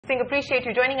Singh, appreciate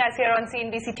you joining us here on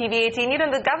CNBC-TV18. You know,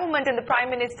 the government and the Prime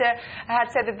Minister had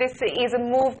said that this is a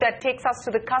move that takes us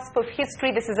to the cusp of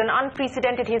history. This is an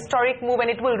unprecedented historic move and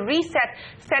it will reset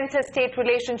center-state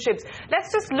relationships.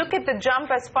 Let's just look at the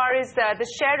jump as far as the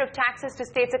share of taxes to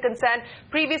states are concerned.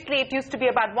 Previously, it used to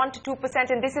be about 1 to 2%,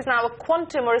 and this is now a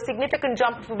quantum or a significant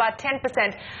jump of about 10%.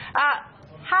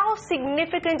 How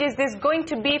significant is this going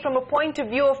to be from a point of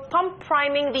view of pump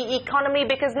priming the economy?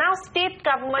 Because now state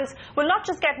governments will not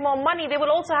just get more money, they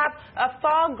will also have a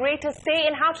far greater say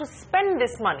in how to spend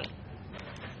this money.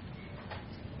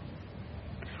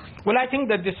 Well, I think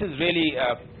that this is really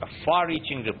a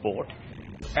far-reaching report,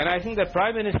 and I think the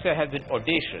Prime Minister has been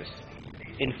audacious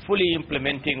in fully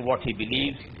implementing what he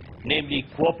believes, namely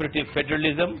cooperative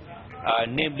federalism,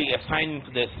 namely assigning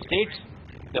to the states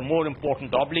the more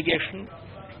important obligation,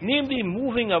 namely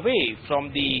moving away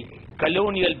from the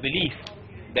colonial belief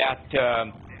that,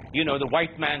 you know, the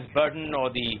white man's burden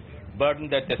or the burden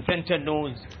that the center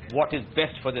knows what is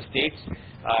best for the states,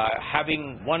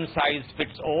 having one size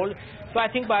fits all. So I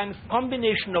think by a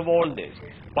combination of all this,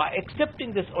 by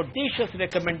accepting this audacious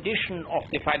recommendation of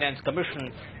the Finance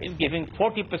Commission in giving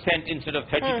 40% instead of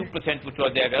 32%, which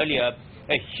was there earlier,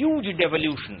 a huge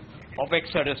devolution of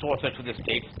extra resources to the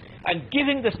states, and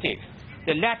giving the states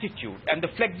the latitude and the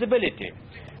flexibility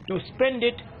to spend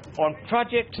it on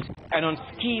projects and on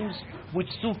schemes which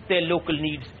suit their local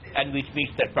needs and which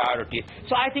meets their priorities.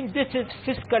 So I think this is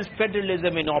fiscal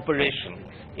federalism in operation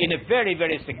in a very,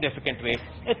 very significant way,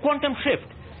 a quantum shift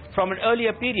from an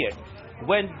earlier period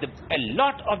when a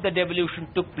lot of the devolution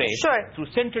took place through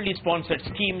centrally sponsored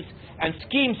schemes and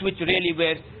schemes which really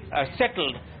were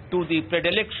settled to the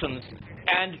predilections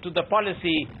and to the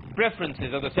policy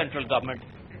preferences of the central government.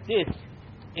 This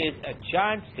is a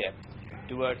giant step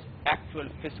towards actual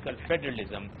fiscal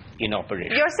federalism in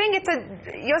operation. You're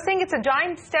saying it's a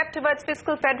giant step towards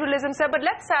fiscal federalism, sir, but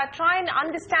let's try and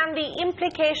understand the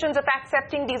implications of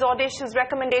accepting these audacious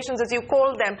recommendations, as you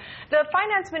call them. The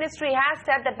Finance Ministry has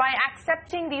said that by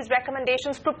accepting these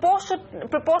recommendations,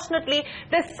 proportionately,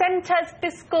 the centre's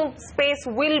fiscal space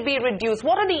will be reduced.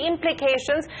 What are the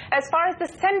implications as far as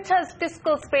the centre's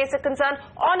fiscal space are concerned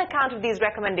on account of these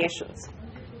recommendations?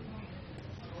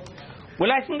 Well,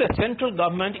 I think the central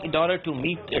government, in order to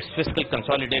meet its fiscal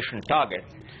consolidation target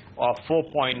of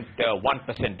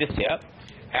 4.1% this year,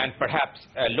 and perhaps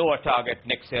a lower target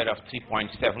next year of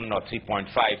 3.7 or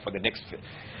 3.5 for the next year,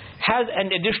 has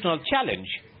an additional challenge,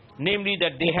 namely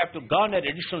that they have to garner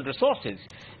additional resources,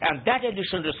 and that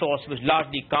additional resource will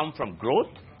largely come from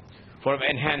growth, from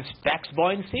enhanced tax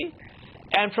buoyancy,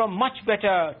 and from much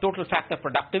better total factor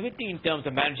productivity in terms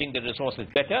of managing the resources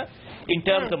better, in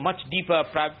terms of much deeper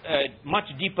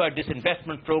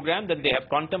disinvestment program than they have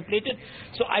contemplated.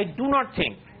 So I do not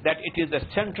think that it is the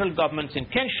central government's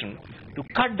intention to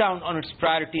cut down on its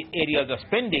priority areas of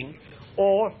spending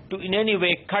or to in any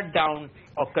way cut down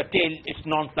or curtail its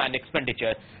non-planned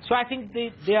expenditure. So I think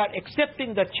they are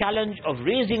accepting the challenge of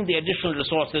raising the additional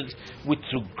resources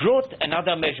through growth and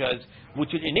other measures which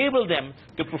will enable them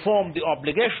to perform the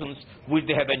obligations which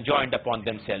they have enjoined upon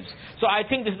themselves. So I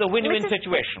think this is a win-win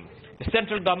situation. The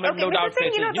central government no doubt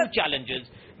faces new challenges,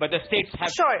 but the states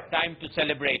have time to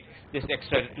celebrate this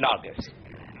extra largesse.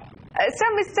 Sir,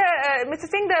 Mr.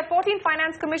 Singh, the 14th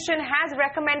Finance Commission has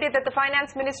recommended that the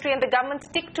Finance Ministry and the government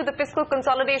stick to the fiscal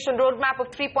consolidation roadmap of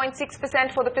 3.6%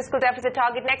 for the fiscal deficit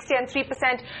target next year and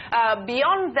 3%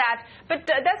 beyond that. But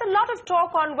there's a lot of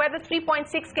talk on whether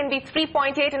 3.6 can be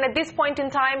 3.8, and at this point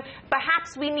in time,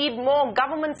 perhaps we need more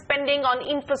government spending on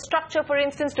infrastructure, for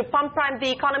instance, to pump prime the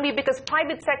economy, because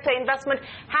private sector investment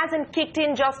hasn't kicked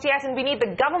in just yet, and we need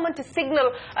the government to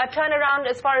signal a turnaround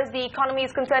as far as the economy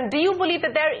is concerned. Do you believe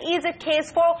that there is a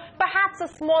case for perhaps a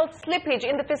small slippage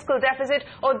in the fiscal deficit,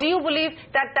 or do you believe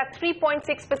that that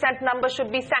 3.6% number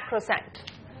should be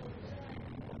sacrosanct?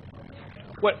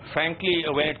 Well, frankly,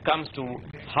 when it comes to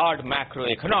hard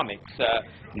macroeconomics,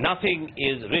 nothing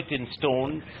is written in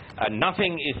stone,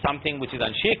 nothing is something which is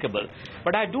unshakable.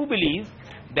 But I do believe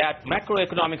that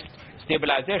macroeconomic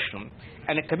stabilization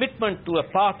and a commitment to a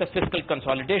path of fiscal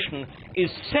consolidation is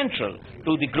central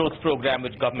to the growth program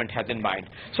which government has in mind.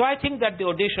 So I think that the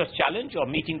audacious challenge of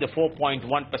meeting the 4.1%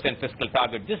 fiscal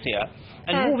target this year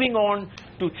and moving on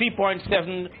to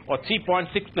 3.7 or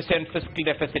 3.6% fiscal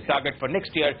deficit target for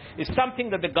next year is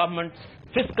something that the government's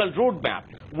fiscal roadmap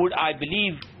would, I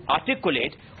believe,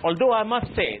 articulate, although I must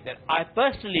say that I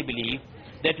personally believe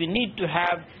that we need to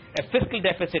have a fiscal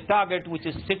deficit target which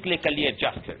is cyclically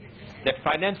adjusted. that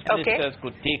finance ministers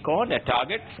could take on a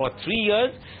target for 3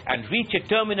 years and reach a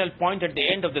terminal point at the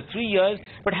end of the 3 years,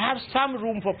 but have some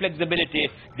room for flexibility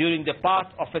during the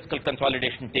path of fiscal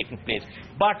consolidation taking place.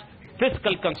 But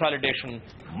fiscal consolidation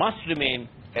must remain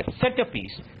a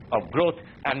centerpiece of growth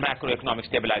and macroeconomic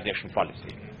stabilization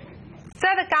policy. Sir,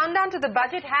 the countdown to the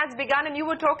budget has begun, and you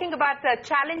were talking about the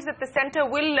challenge that the centre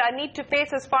will need to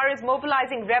face as far as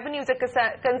mobilizing revenues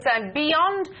are concerned.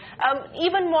 Beyond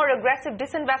even more aggressive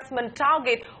disinvestment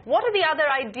target, what are the other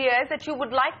ideas that you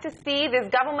would like to see this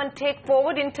government take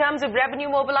forward in terms of revenue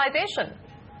mobilization?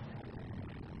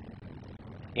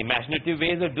 Imaginative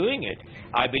ways of doing it.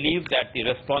 I believe that the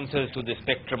responses to the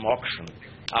spectrum auction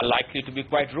are likely to be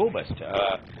quite robust.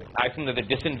 I think that the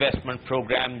disinvestment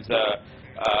programs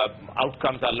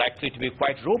outcomes are likely to be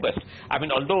quite robust. I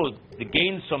mean, although the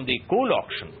gains from the coal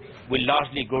auction will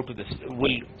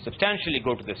substantially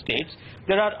go to the states,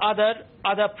 there are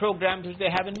other programs which they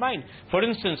have in mind. For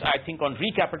instance, I think on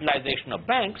recapitalization of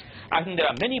banks, I think there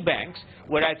are many banks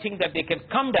where I think that they can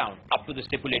come down up to the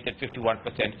stipulated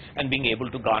 51% and being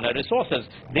able to garner resources,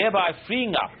 thereby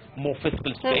freeing up more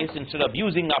fiscal space instead of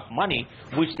using up money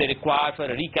which they require for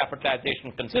a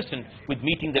recapitalization consistent with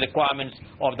meeting the requirements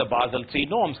of the Basel III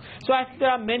norms. So I think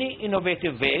there are many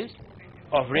innovative ways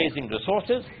of raising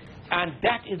resources, and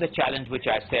that is a challenge which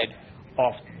I said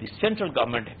of the central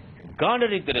government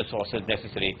garnering the resources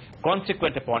necessary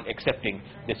consequent upon accepting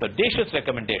this audacious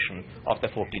recommendation of the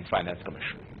 14th Finance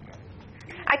Commission.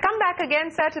 I come back again,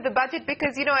 sir, to the budget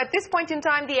because, you know, at this point in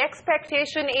time, the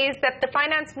expectation is that the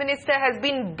finance minister has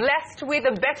been blessed with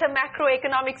a better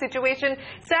macroeconomic situation,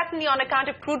 certainly on account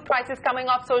of crude prices coming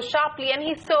off so sharply, and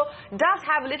he does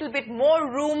have a little bit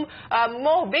more room,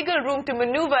 bigger room to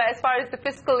maneuver as far as the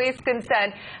fiscal is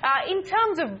concerned. In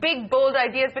terms of big, bold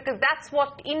ideas, because that's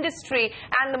what industry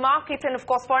and the markets and, of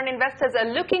course, foreign investors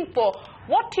are looking for,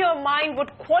 what to your mind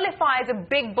would qualify as a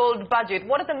big, bold budget?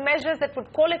 What are the measures that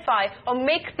would qualify or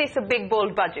make this a big,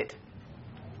 bold budget?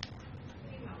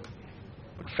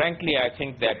 Frankly, I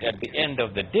think that at the end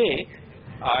of the day,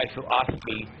 if you ask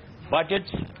me,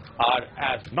 budgets are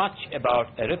as much about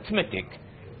arithmetic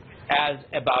as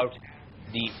about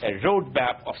the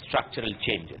roadmap of structural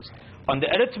changes. On the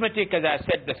arithmetic, as I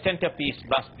said, the centerpiece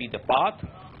must be the path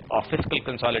of fiscal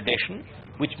consolidation,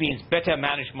 which means better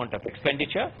management of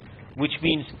expenditure, which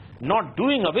means not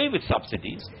doing away with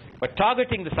subsidies, but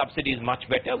targeting the subsidies much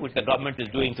better, which the government is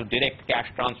doing through direct cash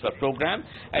transfer program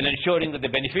and ensuring that the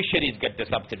beneficiaries get the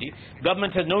subsidy.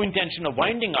 Government has no intention of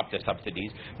winding up the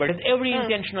subsidies, but has every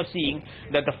intention of seeing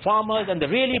that the farmers and the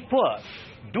really poor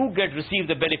do receive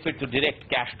the benefit to direct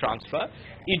cash transfer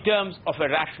in terms of a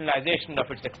rationalization of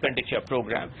its expenditure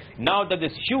program. Now that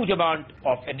this huge amount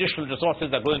of additional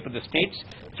resources are going to the states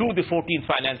through the 14th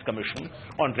Finance Commission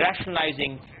on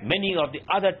rationalizing many of the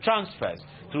other transfers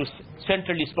through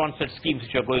centrally sponsored schemes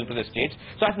which are going to the states.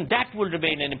 So I think that will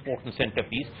remain an important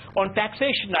centerpiece. On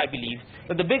taxation, I believe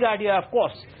that the big idea, of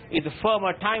course, is a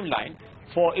firmer timeline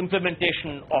for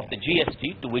implementation of the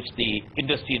GST, to which the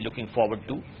industry is looking forward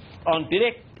to. On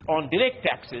direct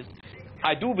taxes,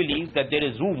 I do believe that there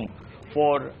is room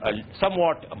for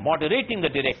somewhat moderating the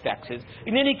direct taxes.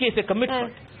 In any case, a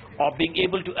commitment of being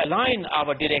able to align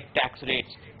our direct tax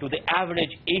rates to the average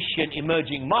Asian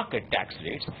emerging market tax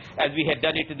rates, as we had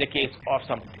done it in the case of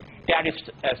some tariffs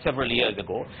several years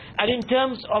ago. And in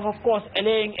terms of course,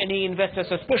 allaying any investor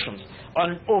suspicions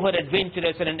on an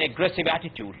over-adventurous and an aggressive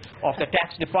attitude of the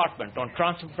tax department on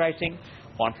transfer pricing,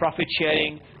 on profit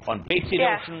sharing, on base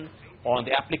erosion, on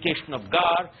the application of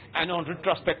GAR, and on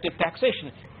retrospective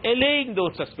taxation. Allaying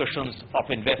those suspicions of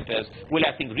investors will,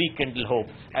 I think, rekindle hope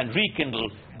and rekindle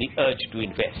the urge to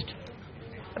invest.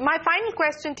 My final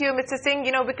question to you, Mr. Singh,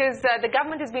 you know, because the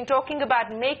government has been talking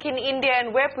about Make in India,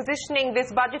 and we're positioning this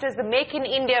budget as the Make in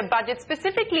India budget,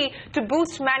 specifically to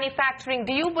boost manufacturing.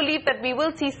 Do you believe that we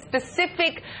will see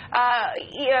specific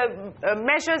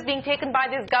measures being taken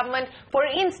by this government? For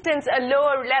instance, a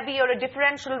lower levy or a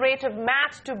differential rate of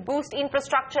MAT to boost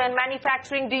infrastructure and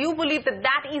manufacturing. Do you believe that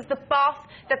that is the path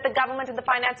that the government and the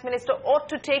finance minister ought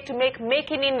to take to make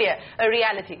in India a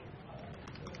reality?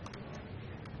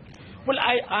 Well,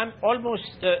 I'm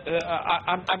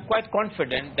quite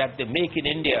confident that the Make in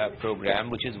India program,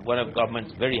 which is one of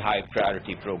government's very high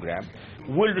priority program,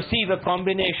 will receive a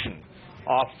combination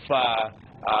of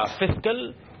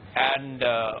fiscal and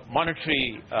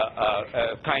monetary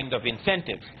kind of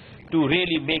incentives to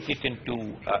really make it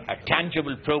into a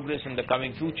tangible progress in the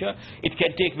coming future. It can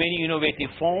take many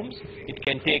innovative forms. It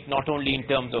can take not only in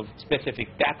terms of specific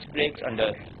tax breaks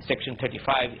under Section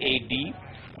 35AD,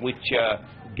 which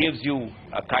gives you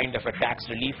a kind of a tax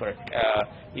relief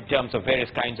in terms of various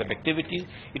kinds of activities.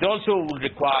 It also will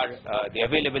require the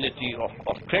availability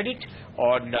of credit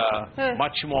on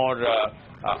much more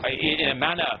in a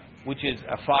manner which is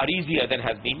far easier than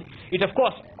has been. It, of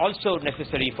course, also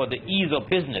necessary for the ease of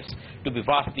business to be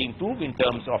vastly improved in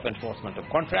terms of enforcement of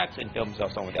contracts, in terms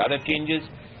of some of the other changes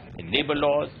in labor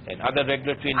laws and other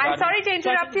regulatory environments. I'm sorry to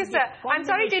interrupt you, sir. I'm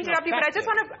sorry to interrupt you, but I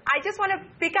just want to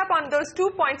pick up on those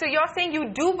 2 points. So you're saying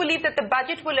you do believe that the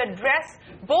budget will address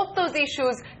both those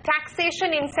issues,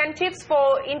 taxation incentives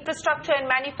for infrastructure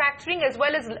and manufacturing, as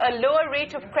well as a lower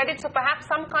rate of credit, so perhaps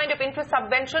some kind of interest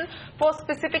subvention for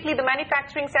specifically the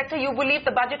manufacturing sector. You believe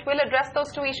the budget will address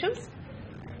those two issues?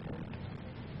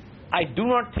 I do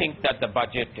not think that the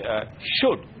budget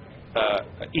should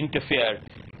interfere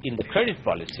in the credit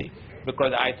policy,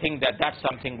 because I think that that's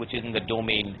something which is in the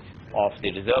domain of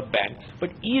the Reserve Bank. But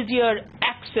easier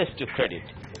access to credit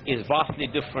is vastly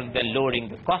different than lowering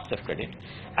the cost of credit.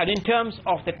 And in terms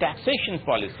of the taxation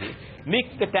policy,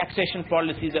 make the taxation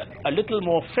policies a little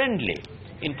more friendly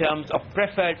in terms of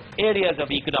preferred areas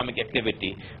of economic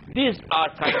activity. These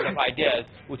are kind of ideas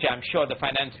which I'm sure the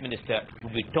Finance Minister will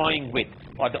be toying with,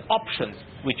 or the options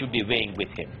which will be weighing with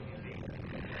him.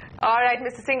 All right,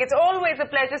 Mr. Singh, it's always a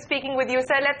pleasure speaking with you,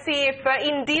 sir. Let's see if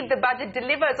indeed the budget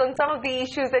delivers on some of the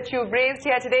issues that you've raised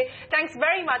here today. Thanks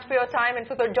very much for your time and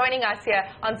for joining us here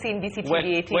on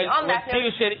CNBC-TV18.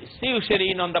 See you,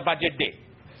 Shereen, on the budget day.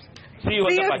 See you,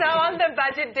 sir, on the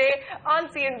budget day on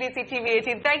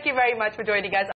CNBC-TV18. Thank you very much for joining us.